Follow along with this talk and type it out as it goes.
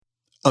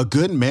A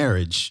good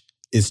marriage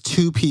is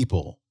two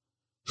people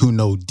who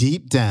know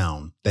deep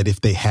down that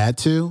if they had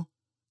to,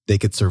 they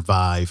could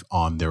survive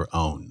on their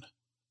own.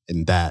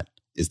 And that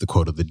is the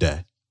quote of the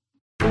day.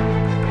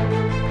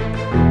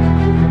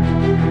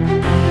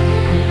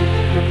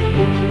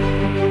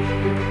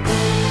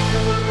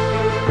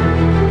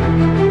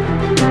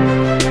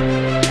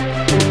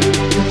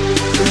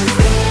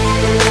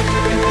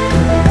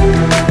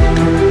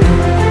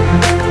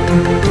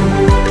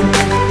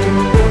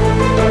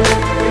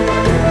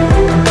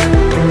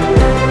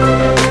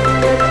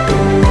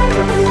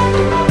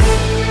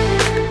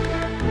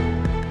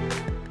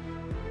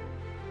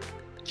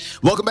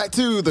 Welcome back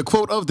to the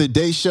Quote of the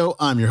Day Show.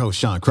 I'm your host,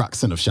 Sean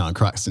Croxton of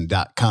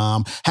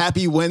SeanCroxton.com.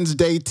 Happy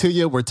Wednesday to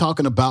you. We're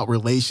talking about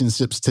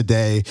relationships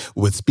today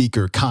with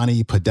speaker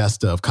Connie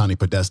Podesta of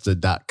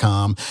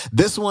ConniePodesta.com.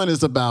 This one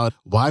is about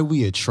why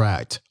we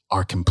attract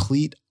our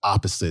complete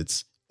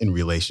opposites in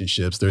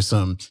relationships. There's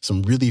some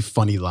really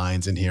funny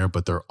lines in here,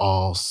 but they're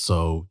all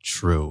so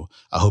true.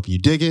 I hope you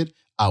dig it.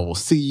 I will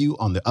see you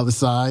on the other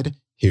side.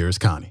 Here's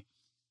Connie.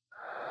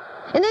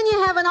 And then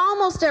you have in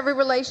almost every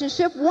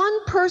relationship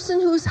one person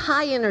who's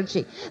high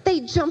energy. They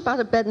jump out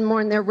of bed in the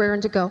morning, they're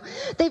raring to go.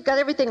 They've got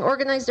everything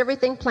organized,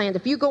 everything planned.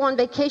 If you go on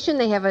vacation,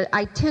 they have an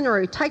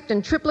itinerary typed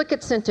in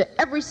triplicate sent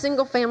to every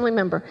single family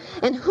member.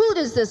 And who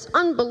does this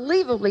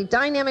unbelievably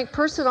dynamic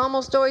person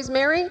almost always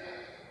marry?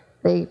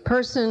 The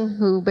person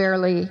who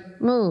barely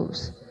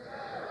moves.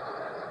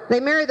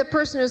 They marry the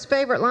person whose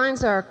favorite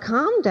lines are,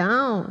 "Calm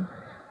down,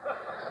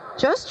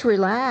 just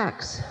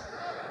relax."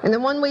 And the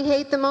one we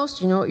hate the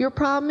most, you know what your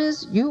problem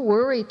is? You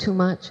worry too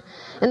much.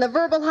 And the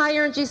verbal high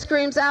energy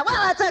screams out,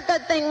 "Well, that's a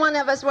good thing one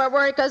of us were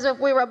worried, because if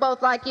we were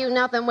both like you,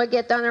 nothing would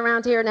get done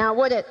around here now,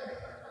 would it?"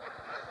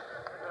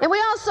 And we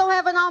also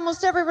have in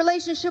almost every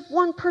relationship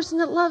one person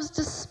that loves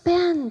to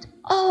spend.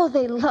 Oh,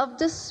 they love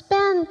to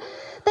spend.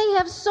 They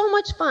have so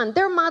much fun.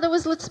 Their motto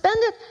is, "Let's spend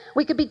it.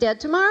 We could be dead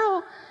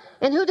tomorrow."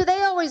 And who do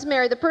they always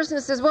marry? The person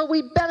that says, "Well,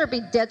 we better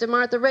be dead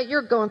tomorrow at the rate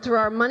you're going through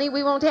our money.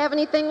 We won't have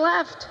anything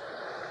left."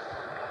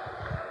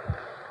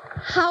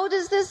 How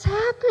does this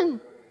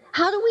happen?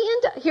 How do we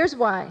end up? Here's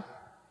why.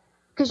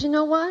 Because you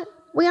know what?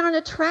 We aren't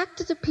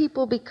attracted to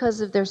people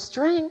because of their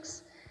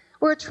strengths.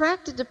 We're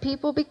attracted to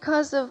people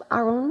because of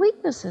our own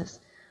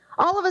weaknesses.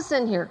 All of us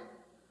in here,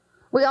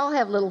 we all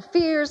have little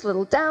fears,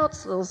 little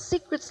doubts, little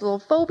secrets, little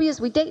phobias.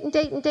 We date and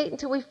date and date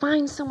until we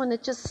find someone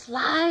that just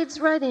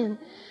slides right in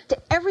to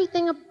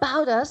everything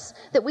about us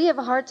that we have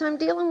a hard time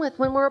dealing with.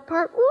 When we're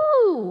apart,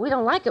 ooh, we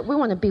don't like it. We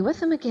want to be with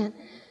them again.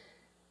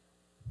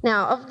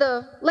 Now, of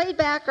the laid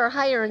back or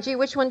high energy,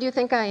 which one do you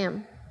think I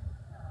am?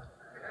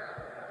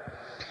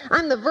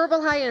 I'm the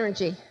verbal high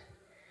energy.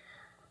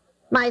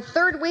 My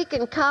third week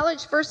in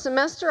college, first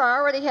semester, I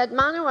already had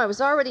mono. I was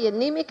already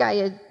anemic. I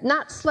had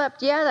not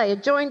slept yet. I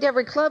had joined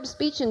every club,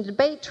 speech and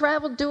debate,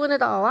 traveled, doing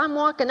it all. I'm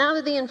walking out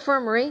of the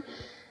infirmary,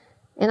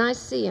 and I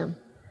see him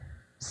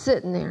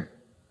sitting there,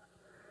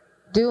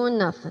 doing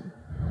nothing.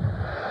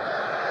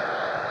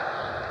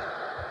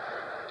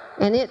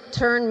 And it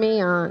turned me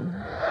on.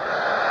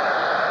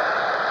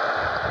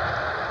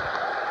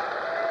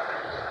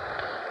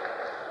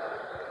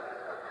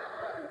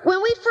 When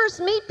we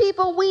first meet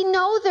people, we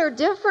know they're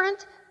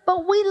different,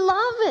 but we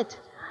love it.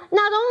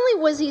 Not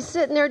only was he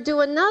sitting there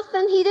doing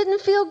nothing, he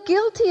didn't feel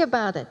guilty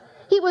about it.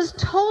 He was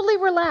totally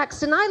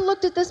relaxed. And I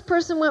looked at this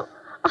person and went,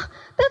 "Oh,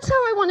 that's how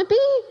I want to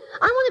be.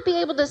 I want to be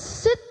able to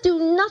sit, do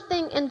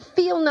nothing, and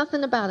feel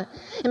nothing about it."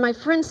 And my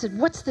friend said,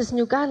 "What's this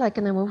new guy like?"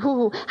 And I went,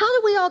 "Whoo. How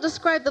do we all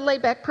describe the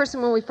laid-back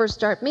person when we first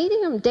start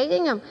meeting him,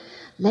 dating him?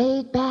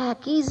 Laid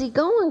back,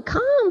 easy-going,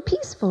 calm,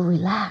 peaceful,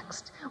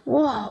 relaxed.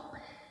 Whoa.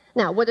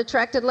 Now, what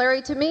attracted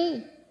Larry to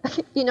me?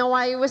 You know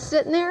why he was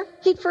sitting there?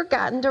 He'd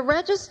forgotten to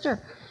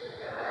register.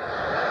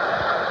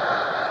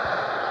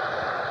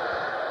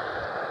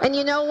 And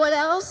you know what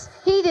else?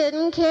 He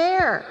didn't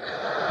care.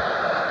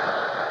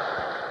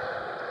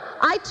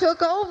 I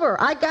took over.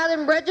 I got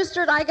him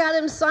registered. I got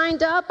him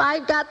signed up. I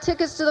got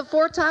tickets to the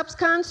Four Tops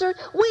concert.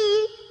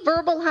 We,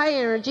 verbal high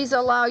energies,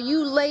 allow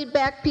you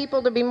laid-back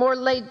people to be more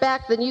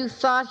laid-back than you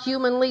thought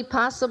humanly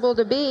possible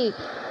to be.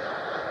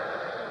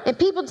 And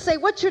people would say,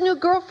 "What's your new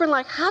girlfriend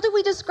like?" How do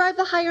we describe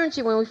the high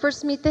energy when we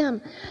first meet them?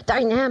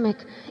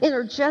 Dynamic,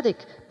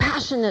 energetic,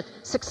 passionate,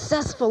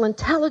 successful,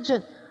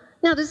 intelligent.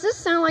 Now, does this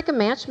sound like a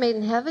match made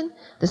in heaven?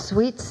 The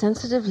sweet,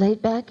 sensitive,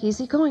 laid-back,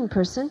 easygoing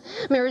person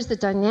marries the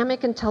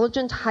dynamic,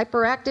 intelligent,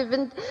 hyperactive,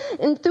 and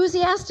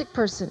enthusiastic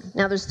person.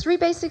 Now, there's 3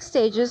 basic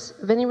stages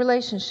of any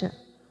relationship.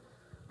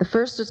 The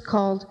first is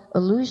called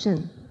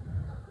illusion.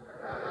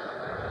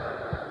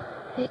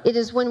 It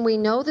is when we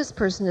know this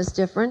person is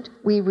different,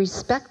 we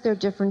respect their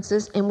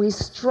differences, and we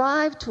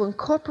strive to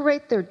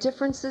incorporate their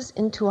differences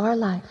into our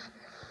life.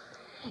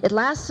 It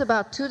lasts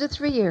about 2 to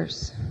 3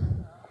 years.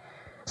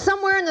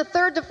 Somewhere in the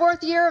 3rd to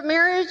 4th year of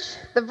marriage,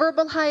 the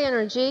verbal high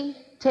energy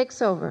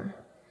takes over.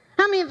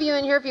 How many of you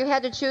in here, if you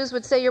had to choose,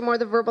 would say you're more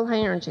the verbal high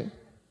energy?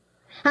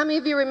 How many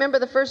of you remember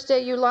the first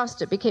day you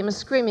lost it, became a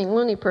screaming,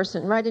 loony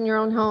person right in your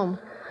own home?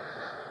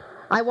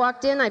 I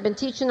walked in, I'd been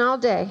teaching all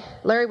day.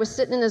 Larry was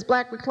sitting in his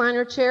black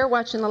recliner chair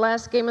watching the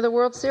last game of the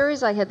World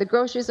Series. I had the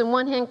groceries in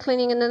one hand,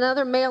 cleaning in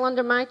another, mail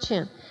under my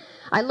chin.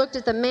 I looked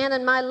at the man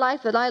in my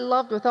life that I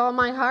loved with all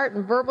my heart,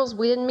 and verbals,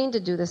 we didn't mean to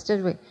do this,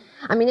 did we?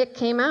 I mean, it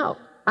came out.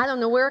 I don't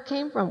know where it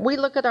came from. We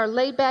look at our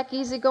laid-back,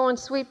 easygoing,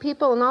 sweet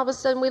people, and all of a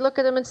sudden we look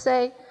at them and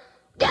say,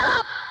 "Get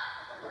up!"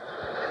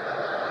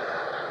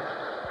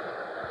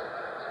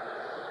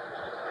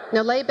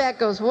 Now, laid-back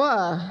goes,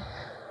 "What?"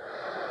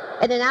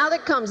 And then out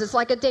it comes. It's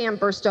like a dam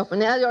burst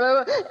open.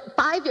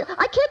 5 years.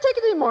 I can't take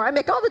it anymore. I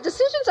make all the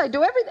decisions. I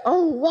do everything.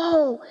 Oh,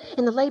 whoa.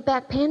 And the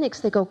laid-back panics.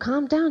 They go,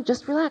 "Calm down.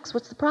 Just relax.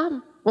 What's the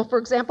problem?" Well, for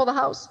example, the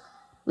house.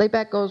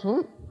 Laid-back goes,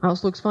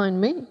 "House looks fine to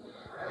me."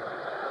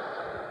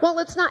 Well,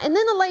 it's not. And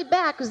then the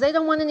laid-back, because they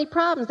don't want any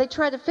problems, they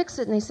try to fix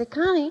it. And they say,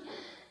 "Connie,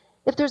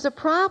 if there's a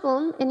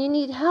problem and you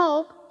need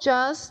help,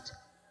 just..."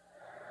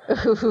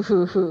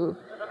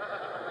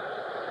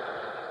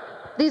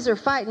 These are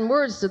fighting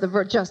words to the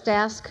verb, "just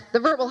ask." The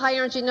verbal high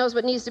energy knows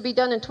what needs to be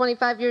done. In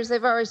 25 years,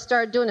 they've already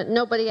started doing it.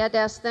 Nobody had to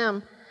ask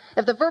them.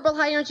 If the verbal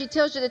high energy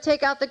tells you to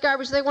take out the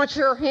garbage, they want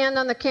your hand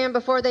on the can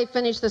before they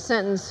finish the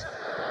sentence.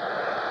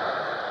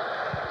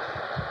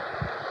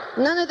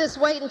 None of this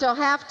wait until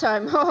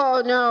halftime.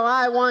 "Oh, no,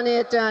 I want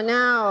it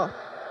now."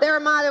 Their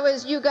motto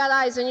is, "You got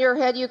eyes in your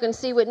head. You can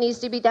see what needs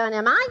to be done.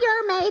 Am I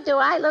your maid? Do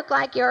I look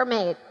like your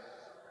maid?"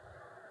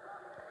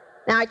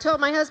 Now, I told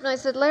my husband, I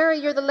said, "Larry,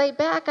 you're the laid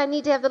back. I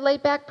need to have the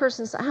laid back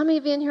person." So how many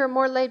of you in here are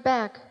more laid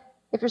back?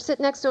 If you're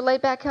sitting next to a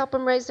laid back, help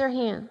them raise their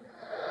hand.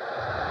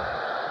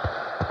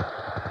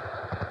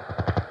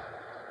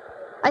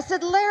 I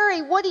said,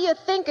 "Larry, what are you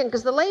thinking?"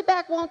 Because the laid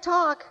back won't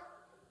talk.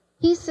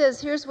 He says,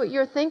 "Here's what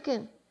you're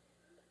thinking."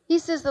 He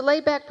says, the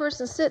laid back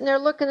person sitting there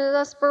looking at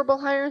us verbal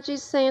high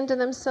energies saying to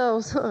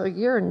themselves, "Oh,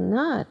 you're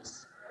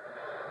nuts.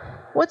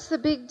 What's the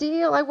big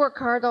deal? I work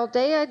hard all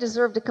day. I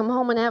deserve to come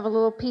home and have a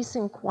little peace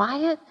and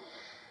quiet.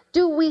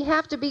 Do we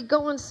have to be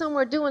going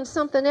somewhere doing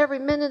something every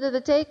minute of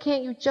the day?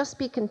 Can't you just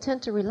be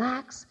content to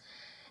relax?"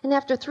 And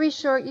after 3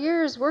 short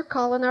years, we're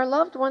calling our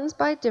loved ones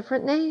by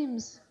different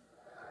names.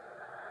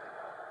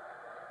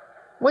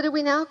 What do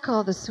we now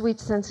call the sweet,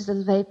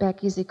 sensitive,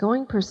 laid-back,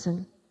 easygoing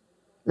person?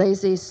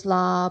 Lazy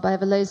slob. I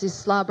have a lazy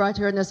slob right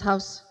here in this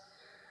house.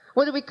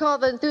 What do we call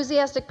the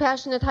enthusiastic,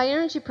 passionate,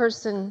 high-energy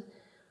person?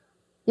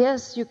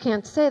 Yes, you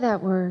can't say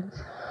that word.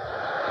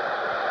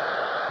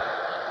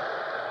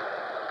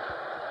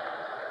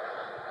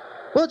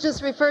 We'll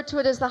just refer to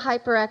it as the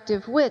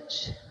hyperactive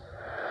witch.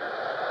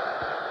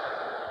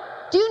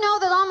 Do you know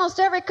that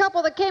almost every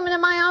couple that came into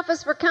my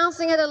office for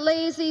counseling had a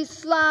lazy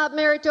slob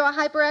married to a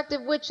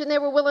hyperactive witch, and they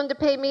were willing to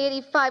pay me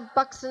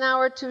 $85 an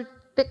hour to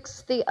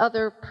fix the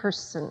other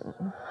person?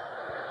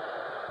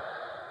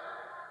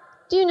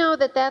 Do you know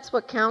that that's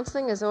what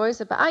counseling is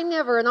always about? I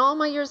never, in all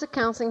my years of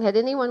counseling, had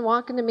anyone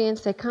walk into me and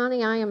say,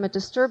 "Connie, I am a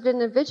disturbed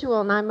individual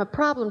and I'm a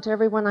problem to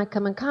everyone I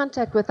come in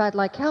contact with. I'd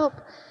like help."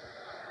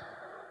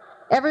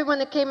 Everyone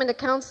that came into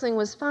counseling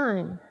was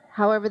fine.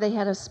 However, they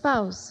had a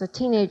spouse, a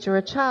teenager,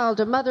 a child,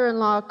 a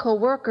mother-in-law, a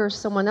co-worker,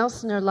 someone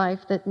else in their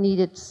life that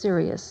needed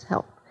serious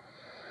help.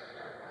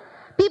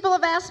 People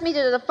have asked me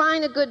to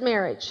define a good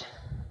marriage.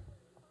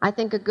 I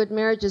think a good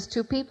marriage is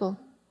 2 people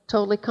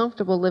totally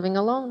comfortable living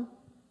alone.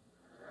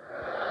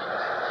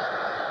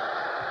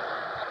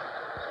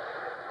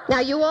 Now,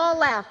 you all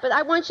laugh, but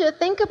I want you to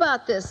think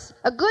about this.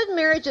 A good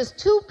marriage is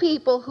 2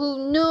 people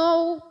who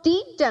know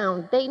deep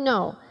down, they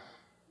know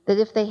that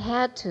if they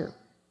had to,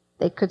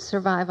 they could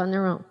survive on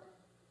their own.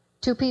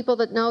 2 people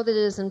that know that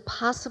it is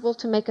impossible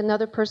to make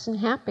another person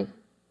happy.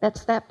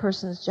 That's that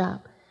person's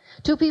job.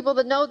 2 people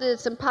that know that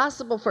it's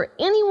impossible for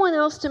anyone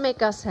else to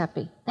make us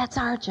happy. That's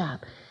our job.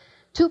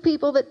 2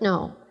 people that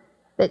know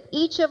that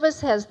each of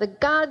us has the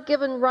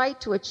God-given right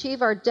to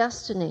achieve our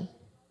destiny,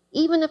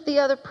 even if the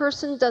other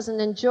person doesn't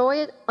enjoy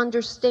it,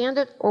 understand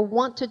it, or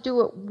want to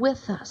do it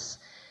with us.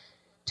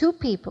 2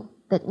 people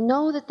that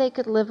know that they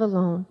could live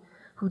alone,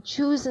 who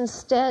choose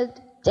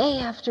instead, day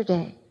after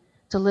day,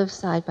 to live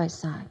side by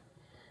side.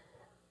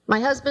 My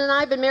husband and I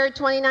have been married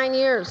 29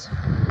 years.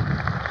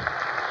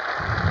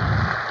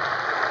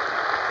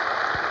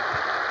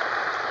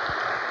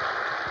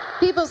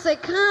 People say,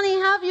 "Connie,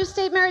 how have you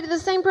stayed married to the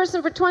same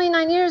person for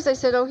 29 years? I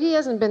said, "Oh, he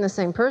hasn't been the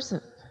same person.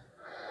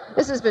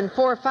 This has been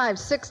 4, 5,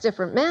 6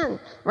 different men,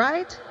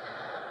 right?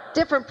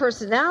 Different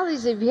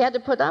personalities that you had to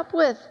put up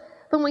with."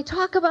 When we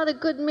talk about a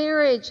good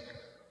marriage,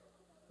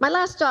 my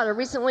last daughter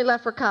recently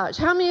left for college.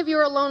 How many of you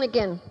are alone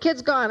again?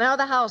 Kids gone, out of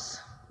the house.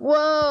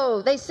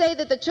 Whoa, they say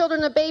that the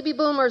children of baby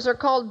boomers are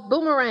called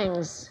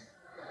boomerangs.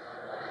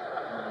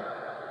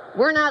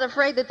 We're not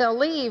afraid that they'll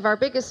leave. Our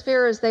biggest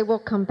fear is they will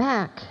come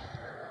back.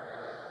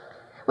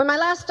 When my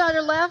last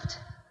daughter left,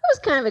 it was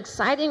kind of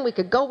exciting. We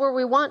could go where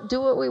we want, do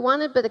what we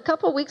wanted, but a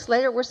couple of weeks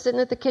later, we're sitting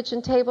at the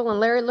kitchen table, and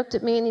Larry looked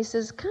at me and he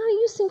says,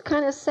 "Connie, you seem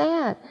kind of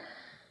sad."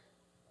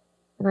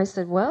 And I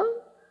said, "Well,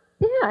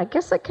 yeah, I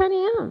guess I kind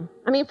of am."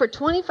 I mean, for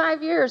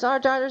 25 years, our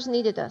daughters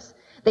needed us.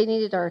 They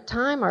needed our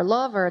time, our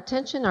love, our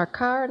attention, our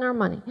car, and our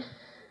money.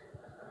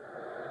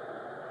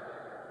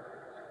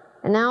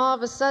 And now all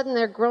of a sudden,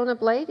 they're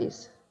grown-up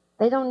ladies.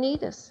 They don't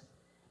need us.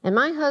 And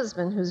my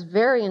husband, who's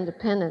very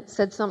independent,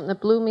 said something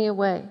that blew me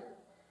away.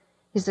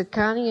 He said,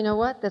 Connie, you know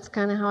what? That's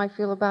kind of how I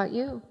feel about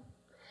you.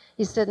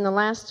 He said, in the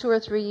last 2 or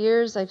 3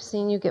 years, I've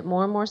seen you get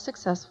more and more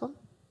successful.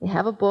 You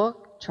have a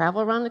book,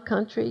 travel around the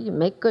country, you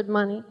make good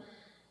money.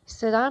 He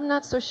said, I'm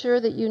not so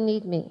sure that you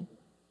need me.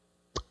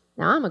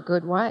 Now, I'm a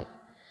good wife.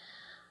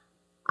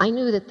 I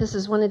knew that this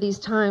is one of these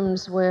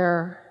times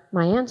where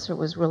my answer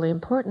was really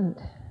important.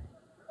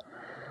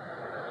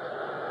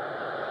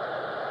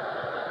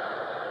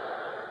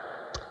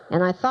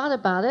 And I thought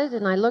about it,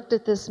 and I looked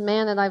at this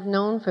man that I've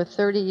known for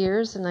 30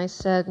 years, and I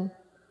said,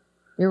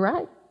 you're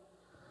right.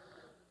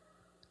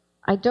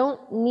 I don't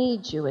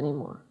need you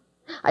anymore.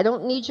 I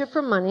don't need you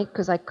for money,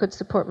 because I could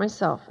support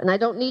myself. And I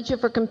don't need you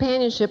for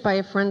companionship. I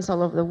have friends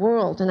all over the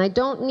world. And I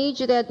don't need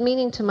you to add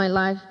meaning to my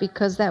life,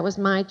 because that was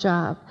my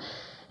job.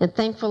 And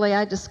thankfully,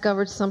 I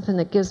discovered something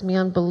that gives me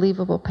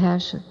unbelievable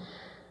passion.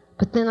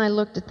 But then I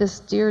looked at this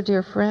dear,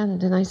 dear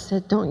friend, and I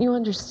said, don't you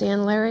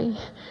understand, Larry?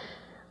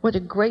 What a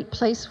great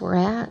place we're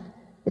at.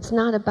 It's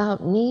not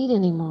about need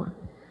anymore.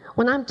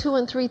 When I'm 2,000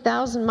 and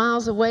 3,000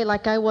 miles away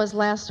like I was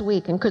last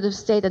week and could have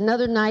stayed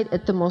another night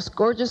at the most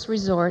gorgeous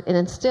resort, and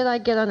instead I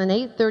get on an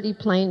 8:30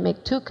 plane,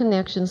 make 2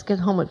 connections, get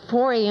home at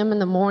 4 a.m. in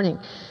the morning.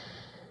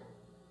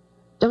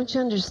 Don't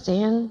you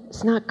understand?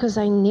 It's not because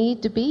I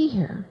need to be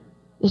here.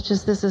 It's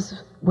just this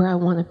is where I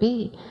want to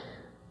be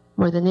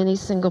more than any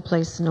single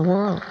place in the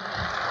world.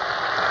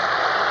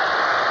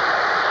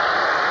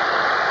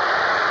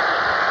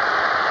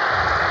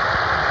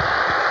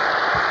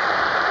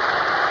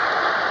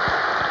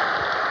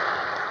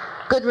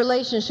 Good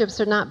relationships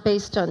are not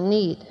based on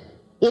need.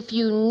 If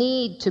you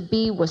need to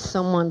be with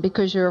someone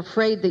because you're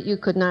afraid that you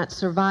could not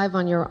survive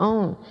on your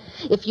own,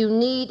 if you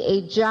need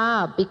a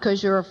job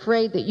because you're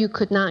afraid that you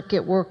could not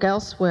get work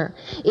elsewhere,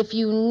 if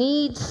you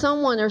need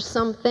someone or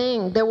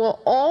something, there will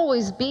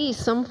always be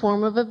some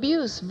form of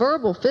abuse,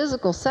 verbal,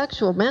 physical,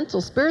 sexual, mental,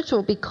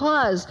 spiritual,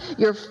 because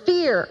your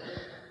fear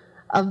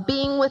of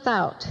being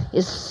without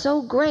is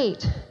so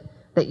great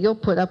that you'll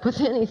put up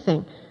with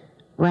anything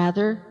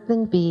rather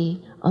than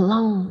be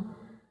alone.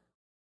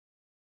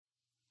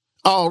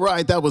 All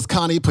right, that was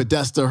Connie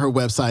Podesta. Her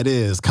website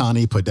is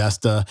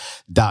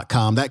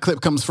ConniePodesta.com. That clip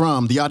comes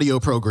from the audio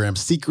program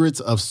Secrets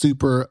of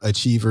Super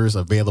Achievers,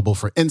 available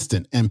for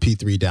instant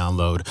MP3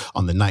 download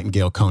on the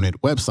Nightingale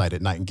Conant website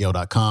at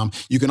nightingale.com.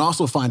 You can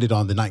also find it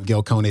on the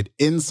Nightingale Conant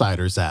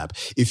Insiders app.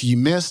 If you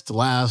missed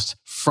last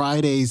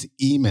Friday's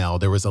email,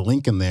 there was a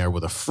link in there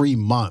with a free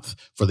month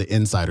for the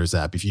Insiders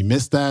app. If you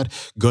missed that,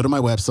 go to my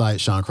website,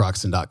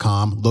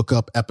 SeanCroxton.com, look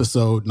up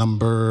episode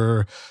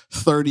number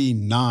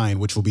 39,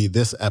 which will be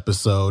this episode,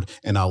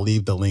 and I'll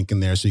leave the link in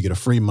there so you get a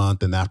free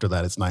month. And after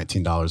that, it's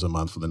 $19 a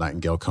month for the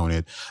Nightingale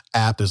Conant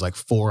app. There's like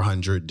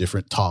 400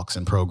 different talks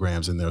and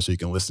programs in there, so you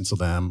can listen to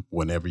them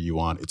whenever you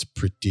want. It's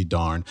pretty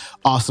darn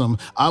awesome.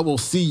 I will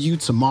see you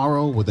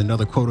tomorrow with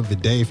another quote of the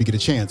day. If you get a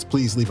chance,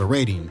 please leave a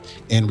rating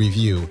and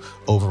review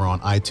over on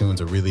iTunes.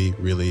 I really,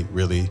 really,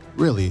 really,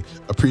 really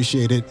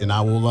appreciate it. And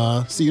I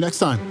will see you next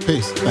time.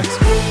 Peace.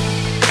 Thanks.